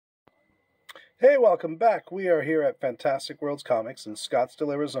Hey, welcome back. We are here at Fantastic Worlds Comics in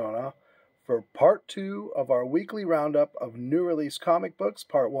Scottsdale, Arizona for part 2 of our weekly roundup of new release comic books.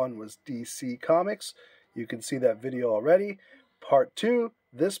 Part 1 was DC Comics. You can see that video already. Part 2,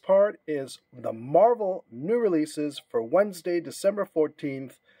 this part is the Marvel new releases for Wednesday, December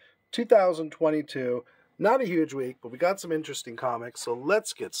 14th, 2022. Not a huge week, but we got some interesting comics, so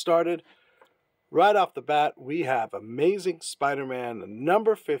let's get started. Right off the bat, we have Amazing Spider-Man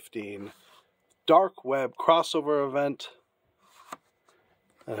number 15. Dark Web crossover event.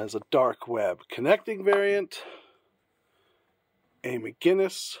 It has a Dark Web connecting variant, a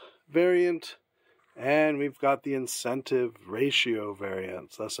McGinnis variant, and we've got the incentive ratio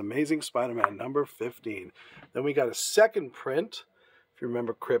variant. So that's Amazing Spider-Man number 15. Then we got a second print. If you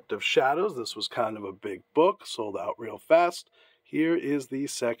remember Crypt of Shadows, this was kind of a big book, sold out real fast. Here is the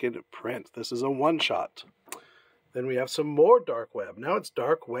second print. This is a one-shot. Then we have some more Dark Web. Now it's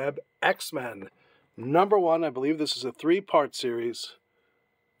Dark Web X-Men. Number 1, I believe this is a 3-part series.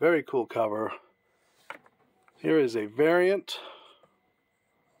 Very cool cover. Here is a variant.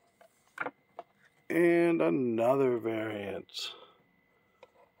 And another variant.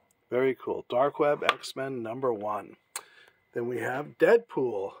 Very cool. Dark Web X-Men number 1. Then we have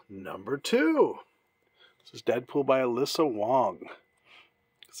Deadpool number 2. This is Deadpool by Alyssa Wong.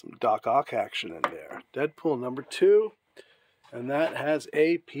 Some Doc Ock action in there. Deadpool number 2, and that has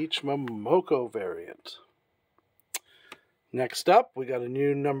a Peach Momoko variant. Next up, we got a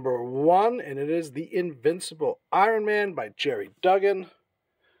new number 1, and it is The Invincible Iron Man by Jerry Duggan.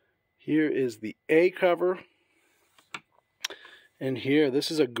 Here is the A cover. And here, this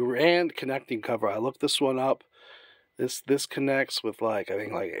is a grand connecting cover. I looked this one up. This connects with I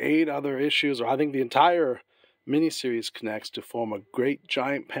think 8 other issues, or I think the entire miniseries connects to form a great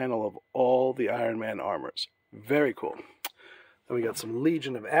giant panel of all the Iron Man armors. Very cool. Then we got some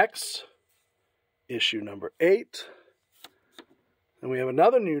Legion of X, issue number 8. And we have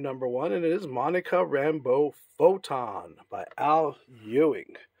another new number 1, and it is Monica Rambeau Photon by Al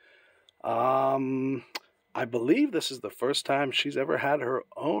Ewing. I believe this is the first time she's ever had her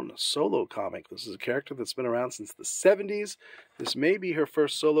own solo comic. This is a character that's been around since the 70s. This may be her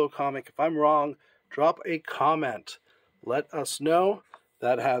first solo comic. If I'm wrong, drop a comment. Let us know.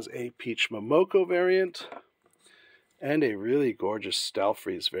 That has a Peach Momoko variant and a really gorgeous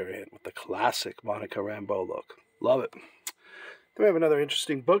Stelfreeze variant with the classic Monica Rambeau look. Love it. Then we have another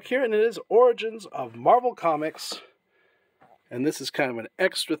interesting book here, and it is Origins of Marvel Comics. And this is kind of an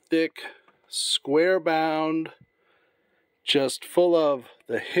extra thick, square bound, just full of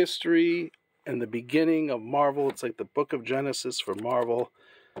the history and the beginning of Marvel. It's like the Book of Genesis for Marvel.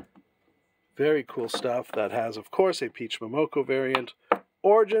 Very cool stuff. That has, of course, a Peach Momoko variant.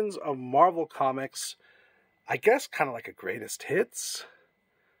 Origins of Marvel Comics. I guess kind of like a greatest hits,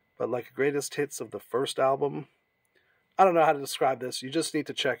 but like a greatest hits of the first album. I don't know how to describe this. You just need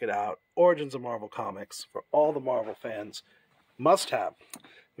to check it out. Origins of Marvel Comics for all the Marvel fans. Must have.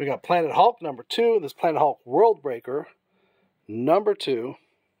 We got Planet Hulk number 2. This Planet Hulk World Breaker number 2.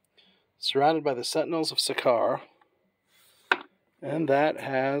 Surrounded by the Sentinels of Sakaar. And that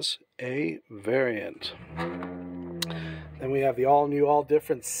has a variant. Then we have the all-new,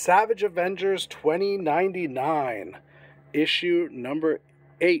 all-different Savage Avengers 2099. Issue number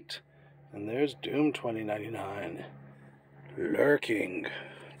 8. And there's Doom 2099. Lurking.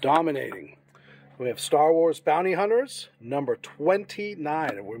 Dominating. We have Star Wars Bounty Hunters, number 29.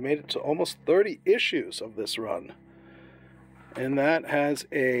 And we made it to almost 30 issues of this run. And that has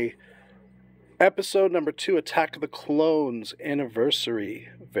a episode number 2, Attack of the Clones Anniversary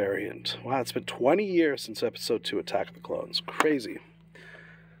variant. Wow, it's been 20 years since episode 2, Attack of the Clones. Crazy.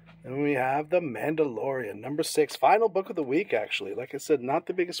 And we have The Mandalorian, number 6. Final book of the week, actually. Like I said, not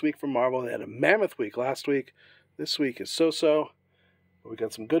the biggest week for Marvel. They had a mammoth week last week. This week is so-so. But we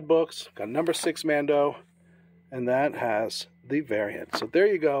got some good books. Got number 6 Mando. And that has the variant. So there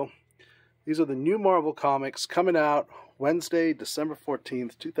you go. These are the new Marvel comics coming out Wednesday, December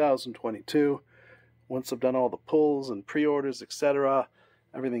 14th, 2022. Once I've done all the pulls and pre-orders, etc.,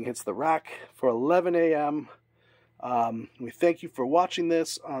 everything hits the rack for 11 a.m. We thank you for watching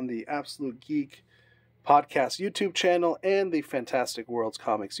this on the Absolute Geek Podcast YouTube channel and the Fantastic Worlds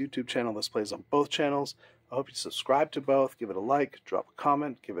Comics YouTube channel. This plays on both channels. I hope you subscribe to both. Give it a like, drop a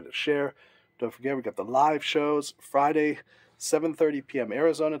comment, give it a share. Don't forget, we got the live shows Friday, 7:30 p.m.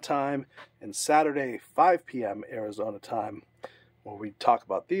 Arizona time, and Saturday, 5 p.m. Arizona time, where we talk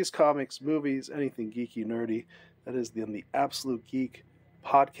about these comics, movies, anything geeky, nerdy. That is on the Absolute Geek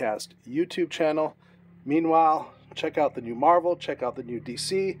Podcast YouTube channel. Meanwhile, check out the new Marvel, check out the new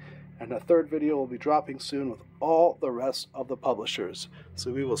DC, and a third video will be dropping soon with all the rest of the publishers.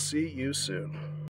 So we will see you soon.